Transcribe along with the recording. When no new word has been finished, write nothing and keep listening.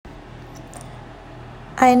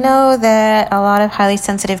I know that a lot of highly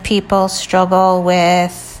sensitive people struggle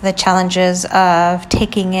with the challenges of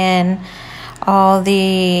taking in all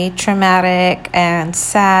the traumatic and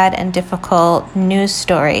sad and difficult news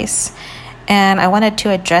stories. And I wanted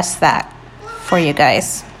to address that for you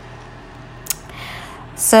guys.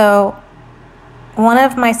 So, one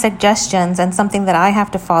of my suggestions, and something that I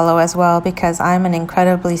have to follow as well because I'm an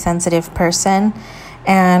incredibly sensitive person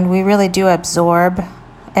and we really do absorb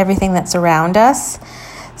everything that's around us.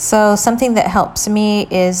 So something that helps me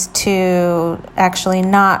is to actually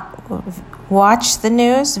not watch the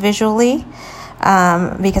news visually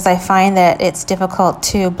because I find that it's difficult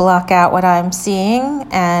to block out what I'm seeing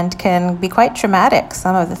and can be quite traumatic,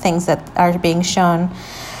 some of the things that are being shown.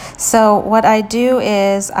 So what I do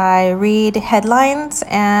is I read headlines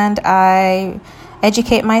and I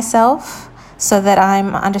educate myself so that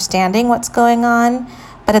I'm understanding what's going on,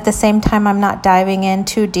 but at the same time I'm not diving in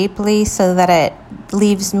too deeply so that it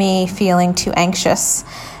leaves me feeling too anxious.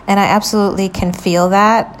 And I absolutely can feel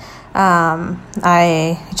that.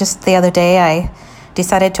 The other day I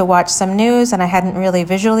decided to watch some news and I hadn't really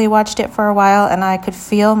visually watched it for a while, and I could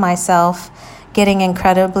feel myself getting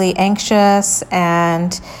incredibly anxious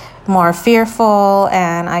and more fearful,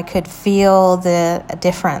 and I could feel the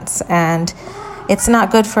difference. And it's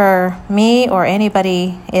not good for me or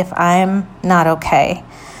anybody if I'm not okay.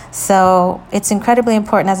 So it's incredibly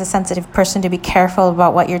important as a sensitive person to be careful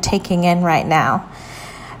about what you're taking in right now.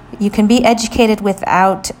 You can be educated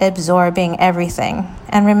without absorbing everything.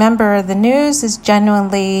 And remember, the news is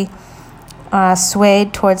genuinely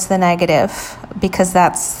swayed towards the negative because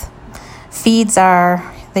that's feeds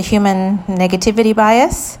the human negativity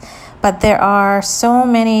bias. But there are so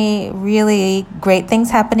many really great things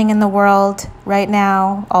happening in the world right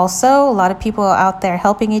now. Also, a lot of people out there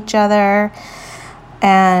helping each other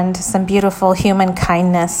and some beautiful human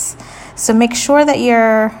kindness. So make sure that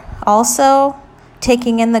you're also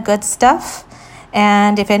taking in the good stuff.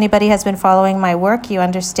 And if anybody has been following my work, you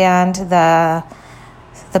understand the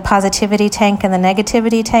positivity tank and the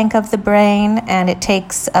negativity tank of the brain. And it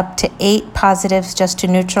takes up to 8 positives just to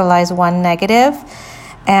neutralize 1 negative.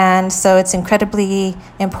 And so it's incredibly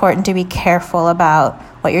important to be careful about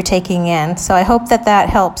what you're taking in. So I hope that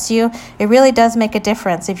helps you. It really does make a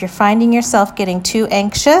difference. If you're finding yourself getting too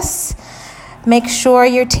anxious, make sure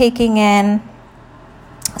you're taking in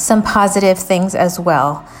some positive things as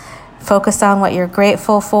well. Focus on what you're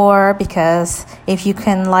grateful for, because if you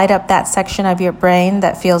can light up that section of your brain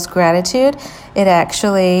that feels gratitude, it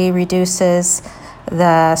actually reduces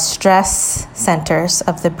the stress centers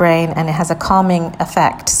of the brain and it has a calming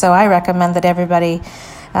effect. So I recommend that everybody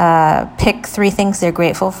pick 3 things they're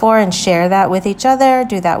grateful for and share that with each other.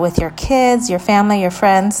 Do that with your kids, your family, your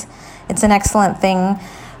friends. It's an excellent thing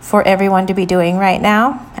for everyone to be doing right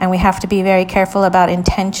now. And we have to be very careful about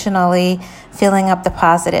intentionally filling up the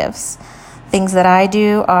positives. Things that I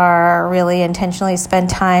do are really intentionally spend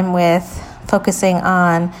time with focusing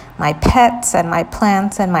on my pets and my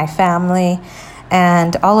plants and my family.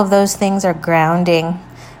 And all of those things are grounding,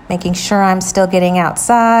 making sure I'm still getting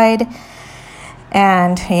outside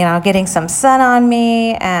and, getting some sun on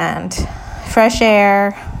me and fresh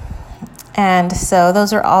air. And so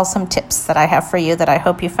those are all some tips that I have for you that I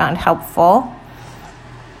hope you found helpful.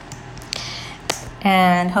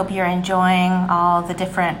 And hope you're enjoying all the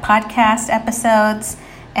different podcast episodes,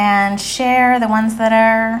 and share the ones that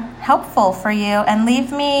are helpful for you, and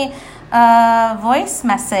leave me a voice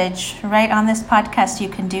message right on this podcast. You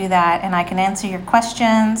can do that and I can answer your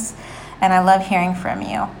questions, and I love hearing from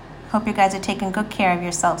you. Hope you guys are taking good care of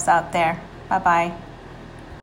yourselves out there. Bye-bye.